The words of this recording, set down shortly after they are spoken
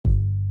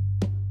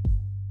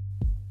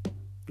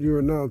You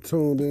are now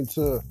tuned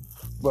into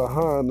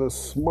Behind the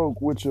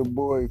Smoke with your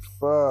boy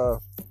Five.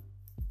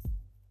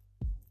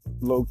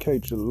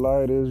 Locate your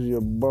lighters,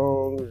 your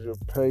bongs, your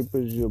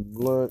papers, your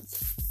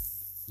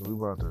blunts. We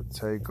about to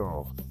take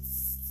off.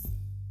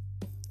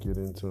 Get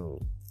in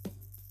tune.